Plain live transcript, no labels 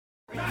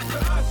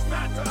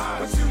not to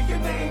us. But to your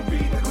name be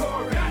the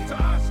glory. Not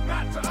to us,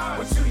 not to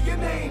us. But to your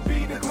name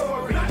be the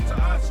glory. Not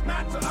to us,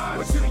 not to us.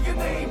 But to your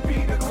name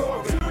be the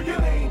glory. To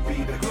your name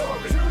be the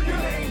glory. To your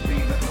name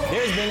be the glory.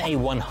 There's been a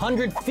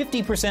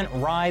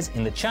 150% rise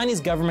in the Chinese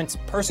government's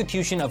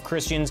persecution of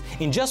Christians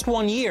in just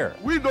 1 year.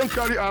 We don't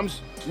carry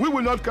arms. We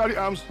will not carry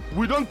arms.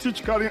 We don't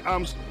teach carrying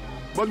arms.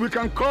 But we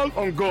can call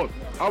on God.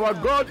 Our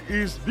God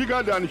is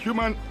bigger than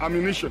human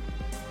ammunition.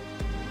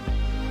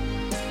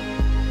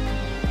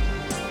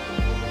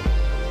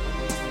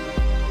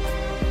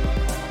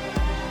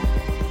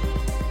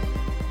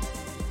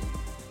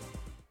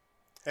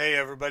 Hey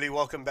everybody,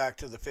 welcome back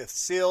to The Fifth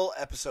Seal,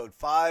 Episode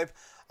 5.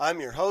 I'm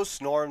your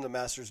host, Norm, the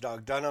Master's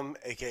Dog Dunham,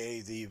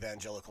 aka the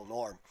Evangelical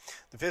Norm.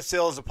 The Fifth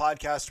Seal is a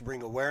podcast to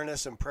bring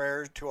awareness and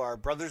prayer to our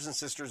brothers and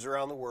sisters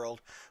around the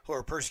world who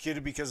are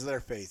persecuted because of their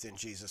faith in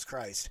Jesus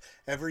Christ.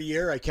 Every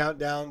year I count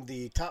down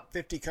the top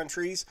 50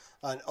 countries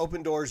on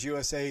Open Doors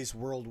USA's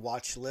World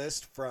Watch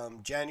list.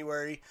 From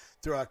January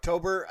through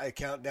October, I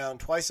count down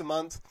twice a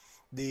month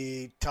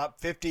the top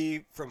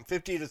 50 from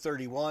 50 to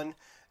 31.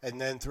 And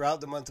then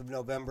throughout the month of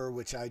November,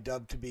 which I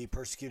dubbed to be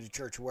Persecuted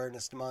Church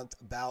Awareness Month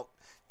about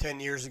 10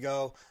 years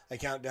ago, I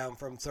count down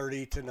from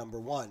 30 to number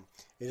 1.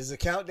 It is a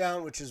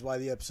countdown, which is why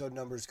the episode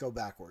numbers go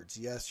backwards.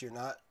 Yes, you're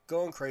not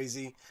going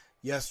crazy.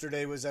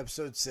 Yesterday was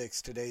episode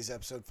 6. Today's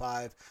episode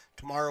 5.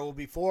 Tomorrow will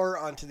be 4,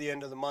 on to the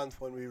end of the month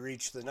when we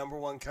reach the number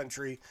 1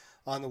 country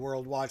on the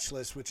World Watch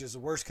list, which is the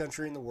worst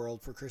country in the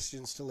world for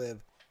Christians to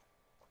live,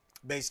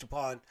 based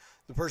upon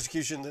the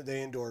persecution that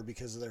they endure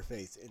because of their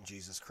faith in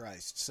Jesus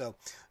Christ. So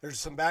there's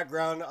some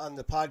background on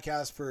the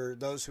podcast for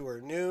those who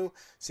are new.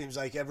 Seems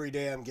like every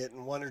day I'm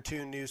getting 1 or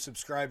 2 new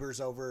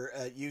subscribers over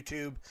at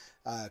YouTube,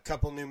 a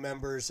couple new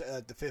members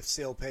at the Fifth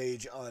Seal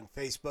page on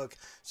Facebook.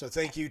 So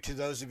thank you to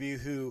those of you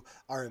who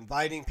are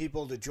inviting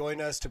people to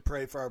join us to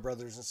pray for our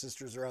brothers and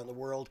sisters around the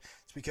world.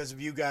 It's because of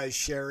you guys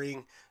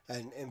sharing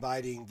and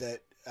inviting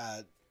that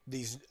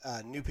these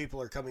new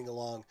people are coming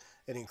along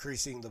and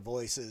increasing the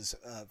voices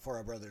for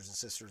our brothers and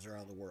sisters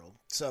around the world.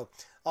 So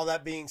all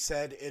that being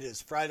said, it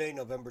is Friday,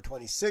 November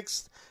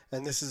 26th,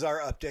 and this is our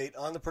update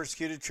on the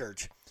persecuted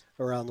church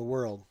around the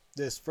world.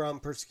 This from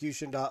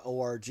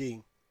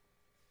persecution.org.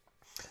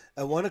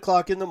 At 1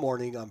 o'clock in the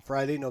morning on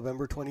Friday,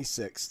 November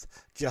 26th,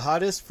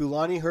 jihadist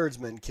Fulani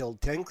herdsmen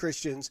killed 10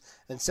 Christians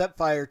and set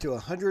fire to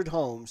 100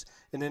 homes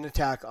in an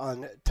attack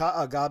on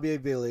Ta'agabe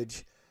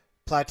village,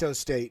 Plateau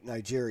State,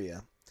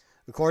 Nigeria.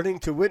 According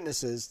to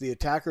witnesses, the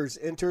attackers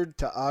entered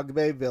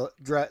Ta'agbe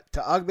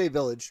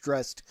village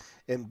dressed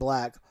in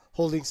black,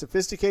 holding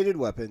sophisticated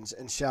weapons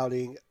and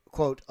shouting,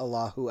 quote,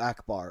 Allahu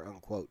Akbar,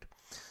 unquote.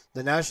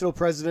 The national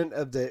president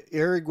of the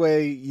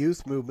Irigwe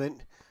Youth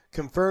Movement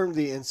confirmed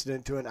the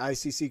incident to an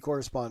ICC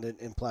correspondent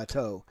in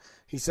Plateau.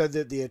 He said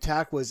that the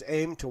attack was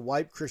aimed to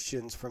wipe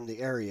Christians from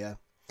the area.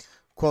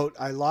 Quote,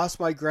 I lost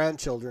my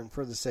grandchildren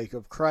for the sake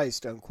of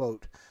Christ,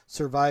 unquote.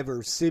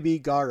 Survivor Sibi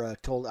Gara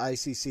told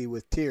ICC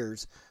with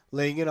tears,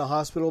 laying in a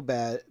hospital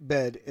bed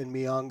in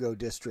Miongo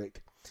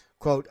district.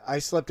 Quote, I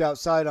slept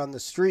outside on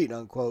the street,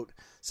 unquote,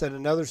 said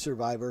another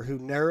survivor who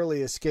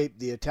narrowly escaped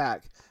the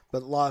attack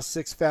but lost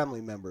 6 family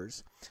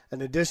members.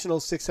 An additional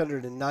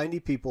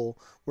 690 people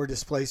were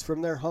displaced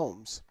from their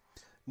homes.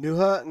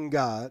 Nuha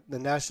Nga, the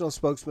national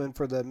spokesman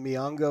for the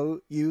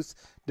Miongo Youth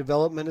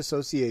Development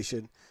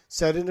Association,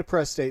 said in a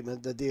press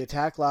statement that the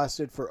attack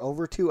lasted for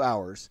over 2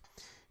 hours.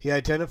 He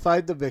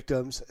identified the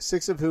victims,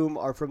 6 of whom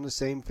are from the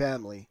same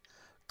family.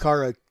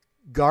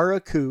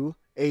 Garaku,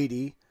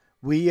 80,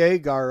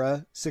 Wiye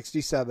Gara,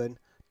 67,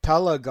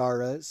 Tala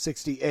Gara,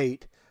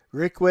 68,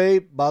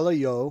 Rikwe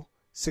Balayo,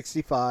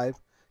 65,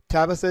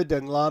 Tabitha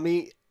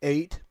Denlami,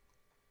 8,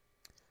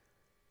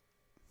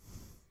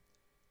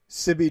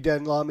 Sibi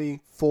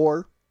Denlami,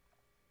 4,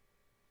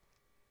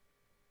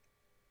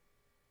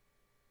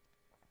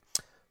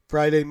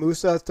 Friday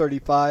Musa,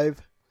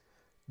 35,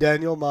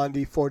 Daniel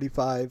Mondi,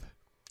 45,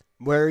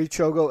 Mweri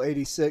Chogo,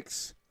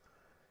 86,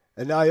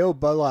 and Ayo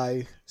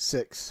Balai,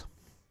 6.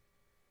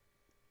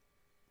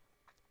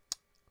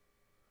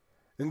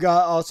 Nga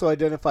also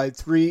identified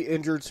 3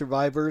 injured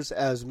survivors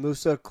as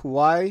Musa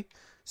Kuwai,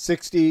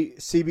 60,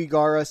 Sibi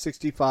Gara,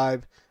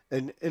 65,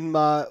 and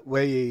Inma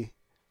Wei,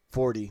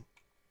 40.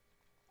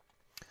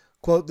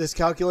 Quote, this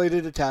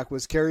calculated attack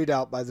was carried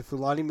out by the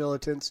Fulani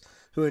militants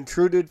who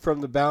intruded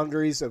from the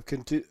boundaries of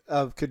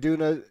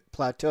Kaduna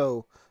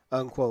Plateau,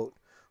 unquote,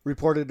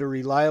 reported a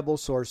reliable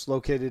source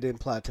located in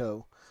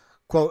Plateau.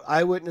 Quote,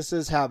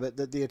 eyewitnesses have it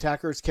that the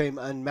attackers came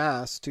en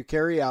masse to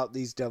carry out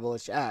these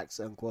devilish acts,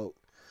 unquote.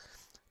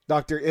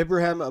 Dr.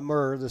 Ibrahim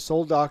Amur, the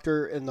sole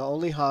doctor in the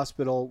only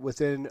hospital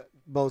within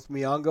both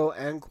Miongo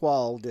and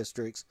Kwal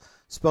districts,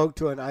 spoke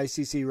to an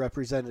ICC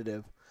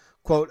representative.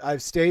 Quote,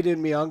 I've stayed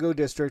in Miongo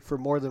district for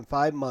more than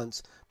 5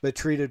 months, but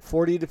treated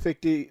 40 to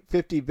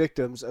 50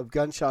 victims of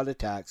gunshot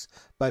attacks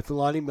by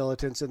Fulani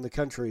militants in the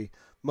country,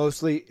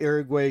 mostly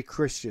Irigwe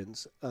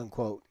Christians,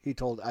 unquote, he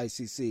told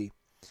ICC.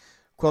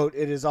 Quote,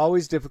 it is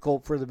always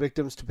difficult for the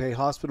victims to pay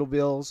hospital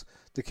bills.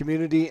 The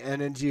community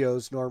and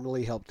NGOs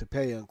normally help to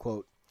pay,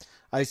 unquote.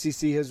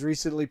 ICC has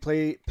recently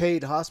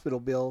paid hospital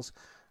bills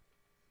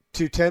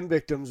to 10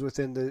 victims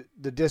within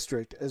the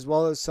district, as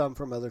well as some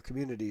from other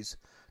communities.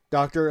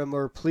 Dr.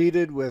 Amur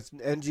pleaded with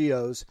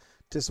NGOs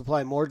to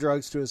supply more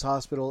drugs to his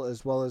hospital,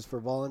 as well as for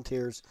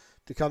volunteers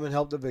to come and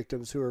help the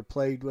victims who are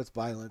plagued with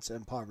violence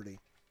and poverty.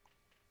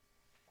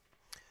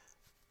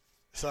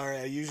 Sorry,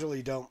 I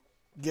usually don't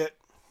get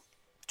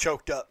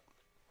choked up,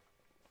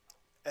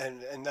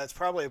 and that's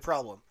probably a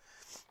problem.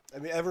 I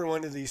mean, every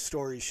one of these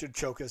stories should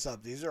choke us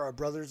up. These are our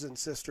brothers and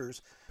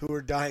sisters who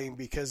are dying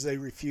because they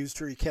refuse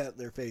to recant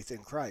their faith in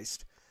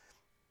Christ.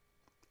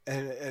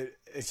 And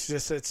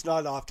it's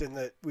not often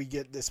that we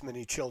get this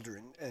many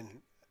children.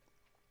 And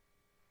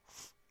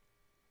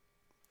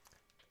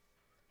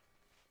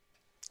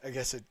I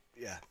guess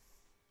yeah.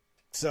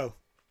 So,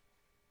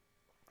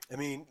 I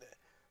mean,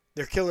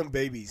 they're killing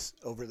babies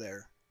over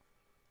there,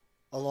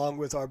 along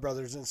with our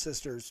brothers and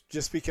sisters,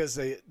 just because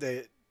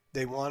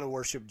they want to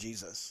worship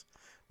Jesus.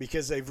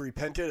 Because they've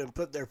repented and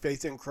put their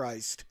faith in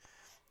Christ,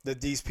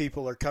 that these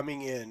people are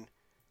coming in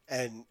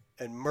and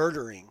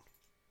murdering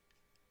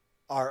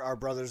our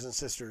brothers and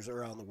sisters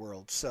around the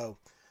world. So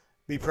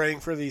be praying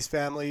for these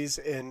families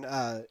in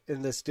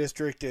this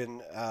district.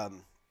 And let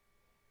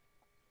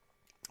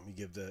me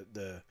give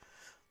the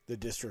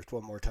district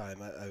one more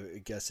time. I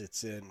guess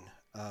it's in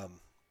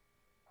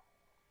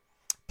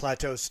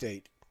Plateau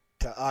State,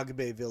 to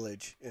Agabe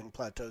Village in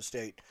Plateau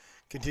State.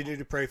 Continue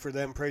to pray for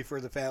them. Pray for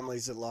the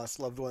families that lost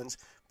loved ones.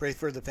 Pray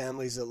for the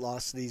families that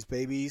lost these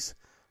babies,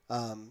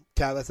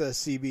 Tabitha,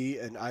 CB,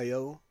 and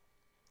Io.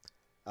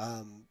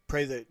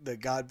 Pray that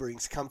God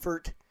brings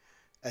comfort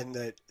and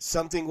that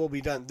something will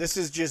be done. This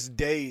is just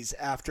days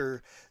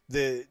after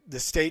the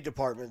State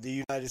Department,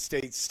 the United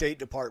States State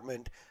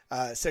Department,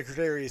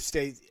 Secretary of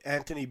State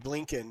Antony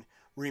Blinken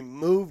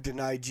removed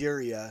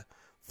Nigeria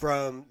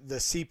from the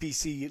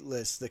CPC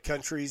list, the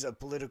countries of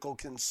political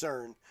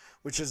concern,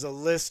 which is a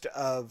list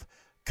of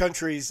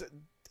countries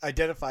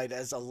identified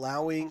as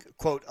allowing,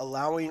 quote,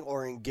 allowing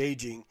or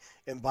engaging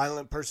in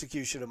violent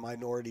persecution of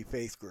minority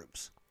faith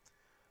groups.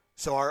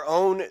 So our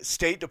own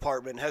State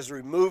Department has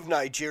removed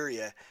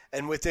Nigeria,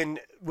 and within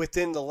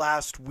the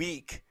last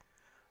week,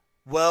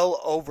 well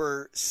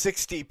over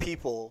 60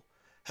 people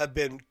have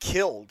been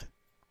killed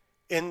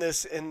in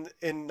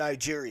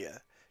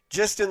Nigeria.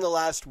 Just in the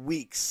last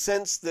week,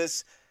 since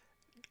this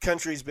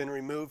country's been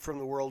removed from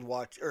the World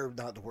Watch, or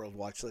not the World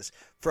Watch list,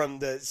 from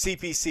the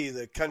CPC,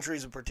 the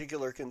countries of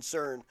particular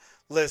concern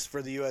list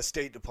for the U.S.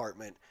 State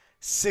Department,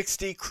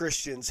 60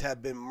 Christians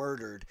have been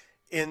murdered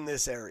in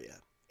this area,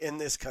 in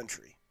this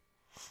country.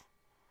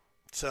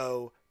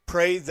 So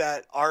pray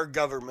that our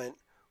government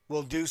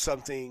will do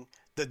something,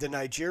 that the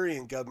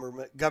Nigerian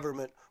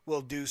government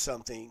will do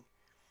something,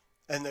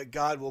 and that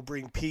God will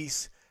bring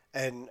peace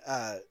and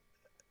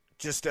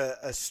just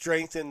a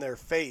strength in their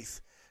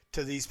faith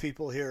to these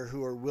people here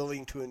who are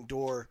willing to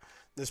endure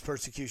this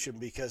persecution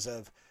because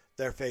of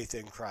their faith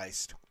in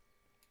Christ.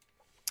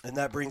 And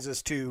that brings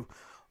us to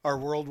our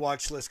World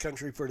Watch List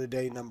country for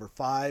today, number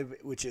 5,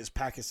 which is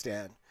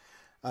Pakistan.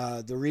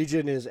 The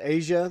region is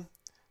Asia.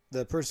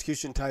 The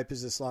persecution type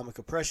is Islamic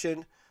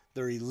oppression.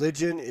 The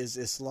religion is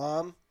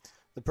Islam.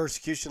 The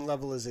persecution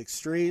level is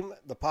extreme.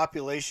 The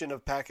population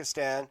of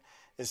Pakistan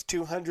is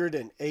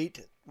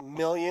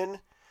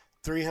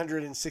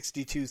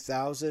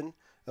 208,362,000,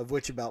 of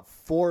which about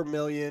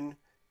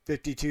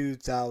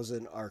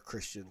 4,052,000 are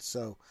Christians.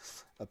 So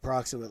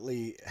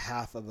approximately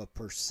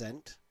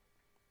 0.5%.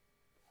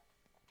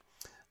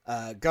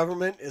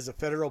 Government is a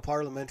federal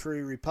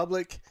parliamentary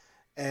republic,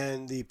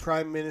 and the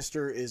prime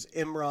minister is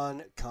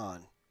Imran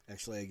Khan.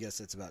 Actually, I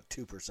guess it's about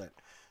 2%.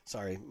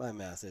 Sorry, my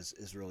math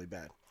is really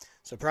bad.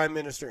 So Prime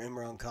Minister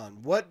Imran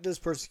Khan. What does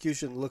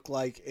persecution look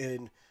like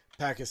in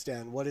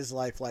Pakistan? What is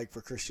life like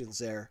for Christians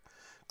there?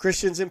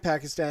 Christians in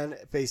Pakistan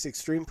face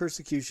extreme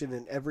persecution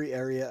in every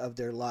area of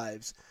their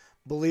lives.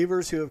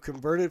 Believers who have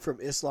converted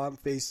from Islam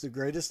face the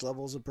greatest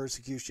levels of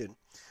persecution.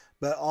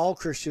 But all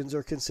Christians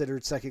are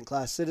considered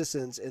second-class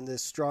citizens in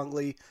this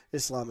strongly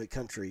Islamic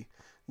country.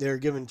 They are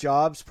given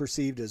jobs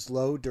perceived as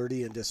low,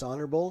 dirty, and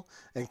dishonorable,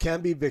 and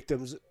can be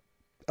victims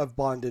of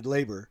bonded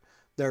labor.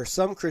 There are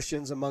some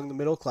Christians among the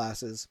middle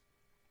classes,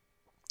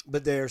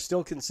 but they are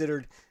still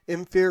considered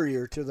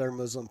inferior to their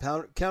Muslim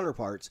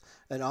counterparts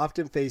and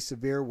often face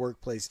severe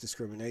workplace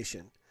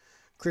discrimination.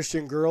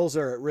 Christian girls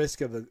are at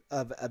risk of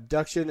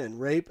abduction and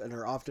rape and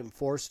are often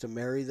forced to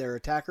marry their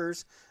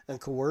attackers and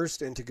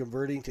coerced into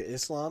converting to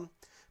Islam.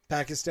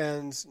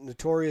 Pakistan's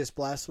notorious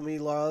blasphemy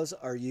laws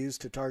are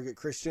used to target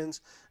Christians,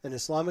 and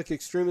Islamic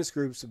extremist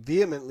groups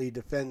vehemently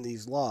defend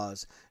these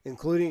laws,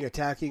 including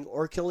attacking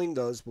or killing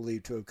those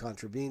believed to have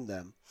contravened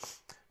them.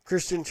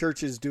 Christian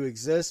churches do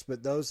exist,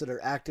 but those that are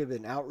active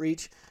in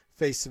outreach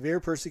face severe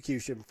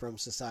persecution from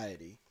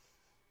society.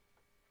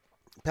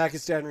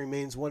 Pakistan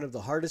remains one of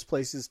the hardest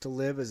places to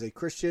live as a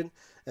Christian,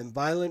 and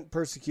violent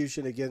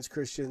persecution against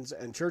Christians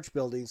and church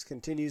buildings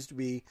continues to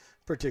be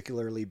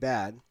particularly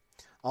bad.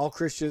 All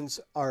Christians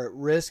are at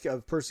risk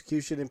of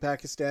persecution in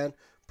Pakistan,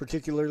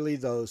 particularly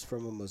those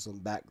from a Muslim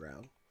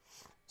background.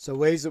 So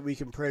ways that we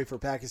can pray for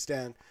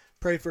Pakistan.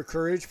 Pray for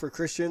courage for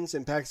Christians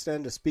in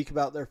Pakistan to speak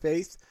about their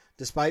faith,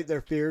 despite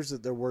their fears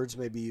that their words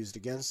may be used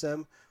against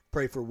them.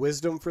 Pray for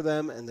wisdom for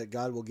them and that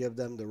God will give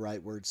them the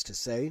right words to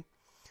say.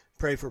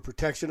 Pray for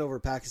protection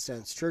over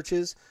Pakistan's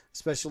churches,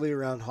 especially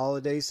around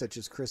holidays such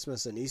as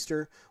Christmas and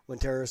Easter, when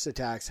terrorist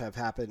attacks have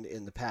happened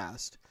in the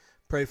past.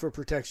 Pray for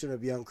protection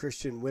of young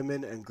Christian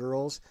women and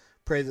girls.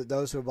 Pray that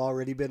those who have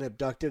already been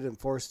abducted and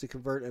forced to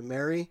convert and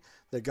marry,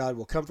 that God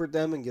will comfort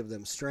them and give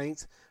them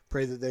strength.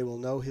 Pray that they will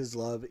know his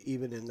love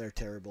even in their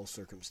terrible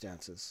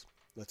circumstances.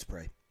 Let's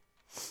pray.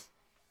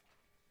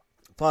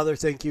 Father,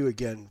 thank you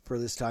again for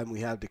this time we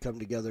have to come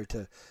together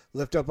to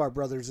lift up our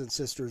brothers and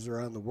sisters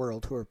around the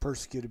world who are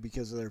persecuted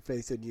because of their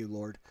faith in you,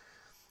 Lord.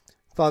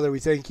 Father, we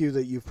thank you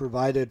that you've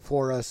provided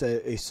for us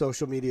a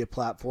social media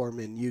platform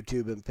in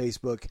YouTube and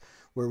Facebook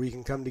where we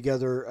can come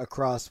together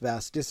across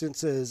vast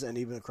distances and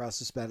even across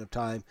the span of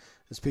time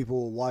as people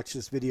will watch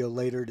this video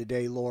later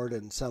today, Lord,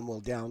 and some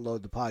will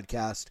download the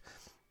podcast,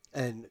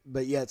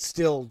 but yet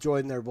still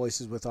join their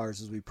voices with ours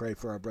as we pray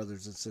for our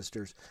brothers and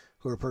sisters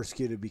who are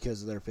persecuted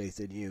because of their faith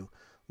in you.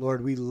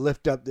 Lord, we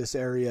lift up this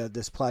area,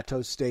 this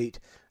Plateau State,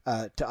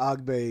 to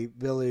Agbe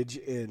village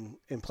in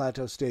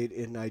Plateau State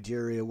in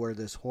Nigeria, where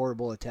this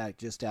horrible attack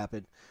just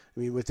happened. I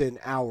mean, within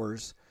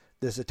hours,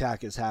 this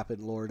attack has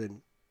happened, Lord,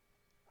 and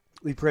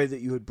we pray that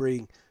you would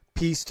bring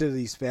peace to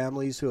these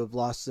families who have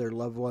lost their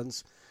loved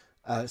ones,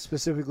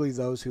 specifically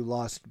those who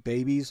lost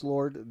babies,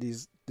 Lord,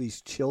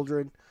 these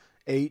children,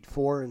 8,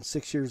 4, and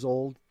 6 years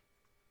old,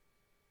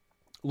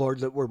 Lord,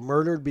 that were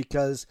murdered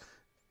because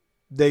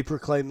they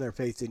proclaim their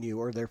faith in you,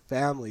 or their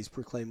families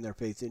proclaim their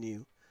faith in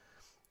you.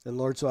 And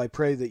Lord, so I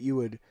pray that you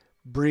would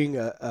bring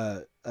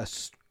a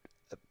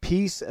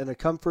peace and a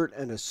comfort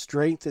and a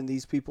strength in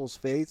these people's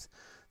faith,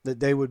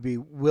 that they would be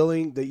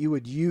willing, that you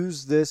would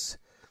use this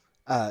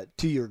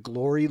to your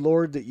glory,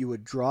 Lord, that you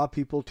would draw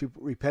people to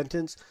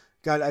repentance.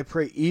 God, I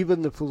pray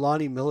even the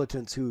Fulani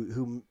militants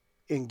who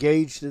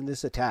engaged in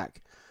this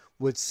attack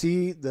would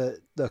see the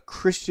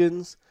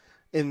Christians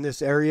in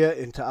this area,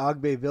 in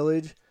Taagbe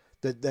village,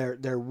 that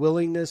their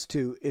willingness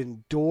to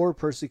endure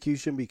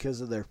persecution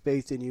because of their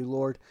faith in you,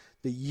 Lord,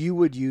 that you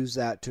would use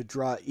that to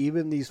draw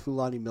even these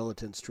Fulani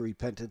militants to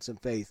repentance and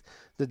faith,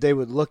 that they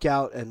would look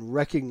out and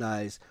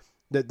recognize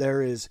that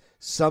there is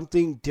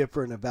something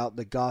different about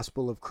the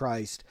gospel of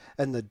Christ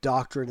and the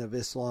doctrine of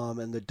Islam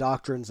and the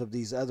doctrines of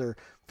these other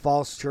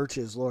false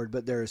churches, Lord,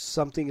 but there is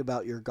something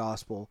about your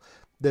gospel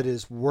that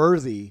is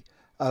worthy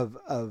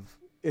of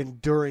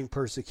enduring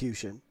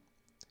persecution.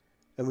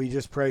 And we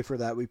just pray for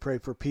that. We pray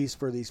for peace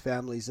for these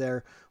families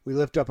there. We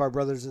lift up our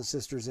brothers and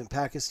sisters in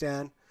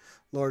Pakistan.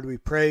 Lord, we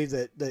pray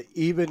that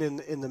even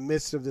in the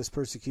midst of this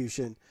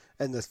persecution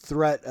and the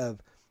threat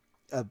of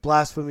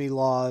blasphemy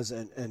laws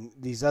and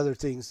these other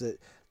things, that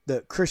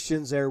the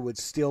Christians there would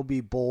still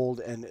be bold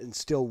and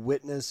still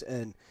witness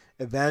and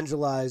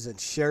evangelize and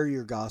share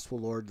your gospel,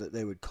 Lord, that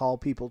they would call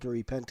people to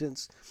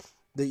repentance,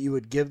 that you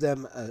would give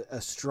them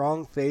a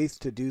strong faith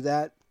to do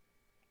that.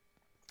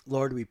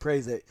 Lord, we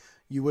pray that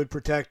you would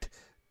protect,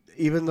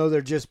 even though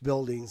they're just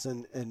buildings,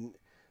 and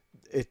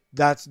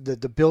that's the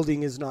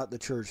building is not the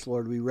church,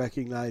 Lord. We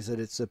recognize that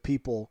it's the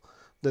people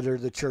that are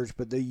the church,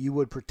 but that you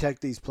would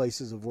protect these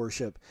places of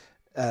worship,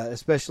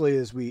 especially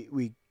as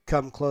we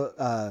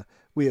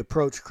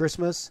approach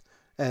Christmas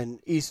and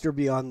Easter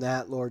beyond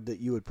that, Lord, that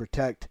you would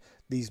protect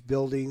these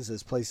buildings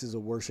as places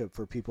of worship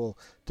for people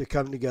to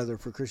come together,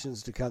 for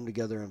Christians to come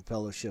together in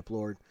fellowship,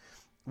 Lord.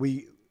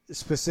 We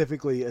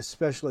specifically,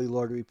 especially,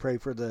 Lord, we pray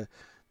for the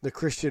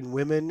Christian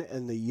women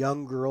and the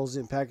young girls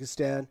in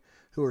Pakistan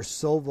who are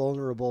so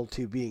vulnerable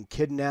to being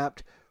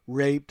kidnapped,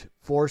 raped,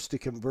 forced to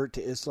convert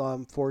to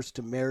Islam, forced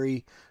to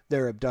marry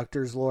their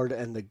abductors, Lord,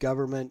 and the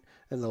government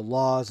and the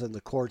laws and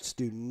the courts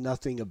do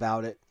nothing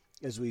about it,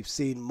 as we've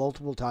seen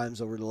multiple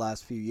times over the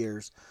last few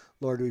years.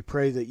 Lord, we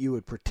pray that you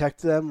would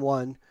protect them,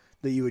 one,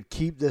 that you would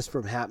keep this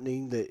from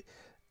happening,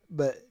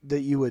 but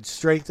that you would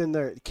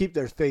strengthen keep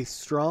their faith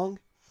strong.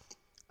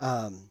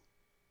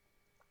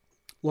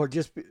 Lord,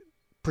 just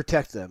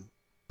protect them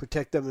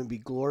and be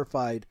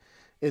glorified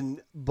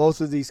in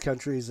both of these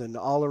countries and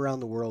all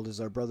around the world as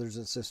our brothers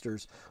and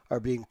sisters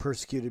are being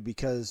persecuted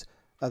because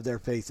of their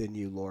faith in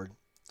you, Lord.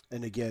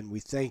 And again,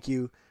 we thank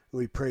you and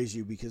we praise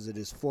you because it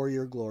is for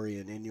your glory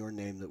and in your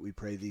name that we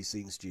pray these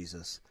things,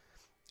 Jesus.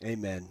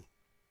 Amen.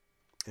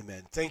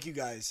 Amen. Thank you,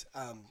 guys.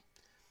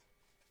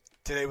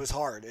 Today was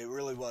hard. It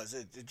really was.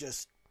 It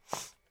just,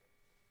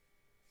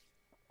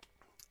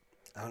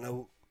 I don't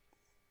know,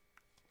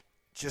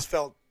 just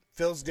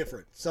feels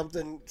different.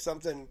 Something.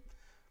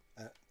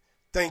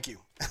 Thank you.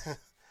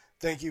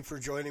 Thank you for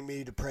joining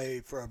me to pray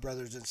for our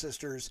brothers and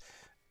sisters.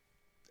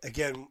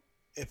 Again,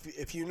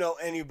 if you know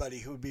anybody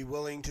who would be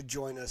willing to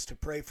join us to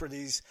pray for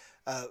these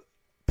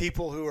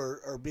people who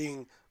are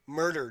being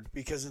murdered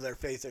because of their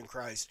faith in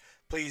Christ,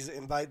 please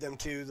invite them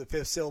to the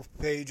Fifth Seal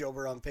page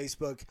over on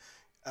Facebook,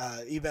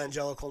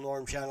 Evangelical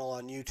Norm channel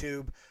on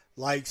YouTube.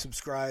 Like,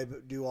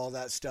 subscribe, do all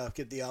that stuff.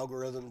 Get the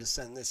algorithm to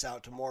send this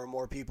out to more and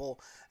more people.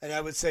 And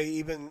I would say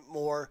even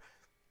more,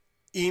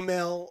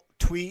 email,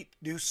 tweet,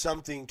 do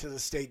something to the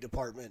State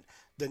Department.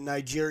 that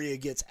Nigeria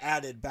gets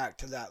added back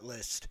to that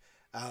list,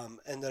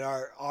 and that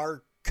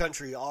our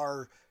country,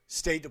 our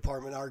State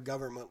Department, our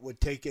government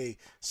would take a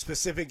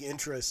specific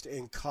interest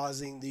in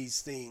causing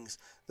these things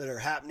that are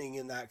happening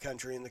in that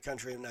country, in the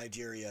country of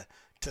Nigeria,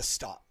 to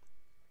stop.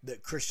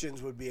 That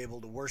Christians would be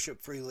able to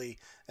worship freely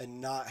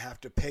and not have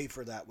to pay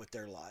for that with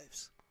their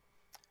lives.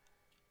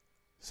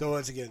 So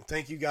once again,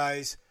 thank you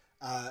guys.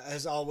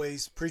 As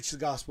always, preach the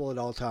gospel at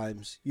all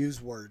times.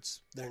 Use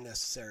words. They're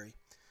necessary.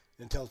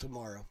 Until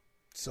tomorrow,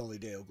 Soli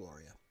Deo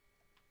Gloria.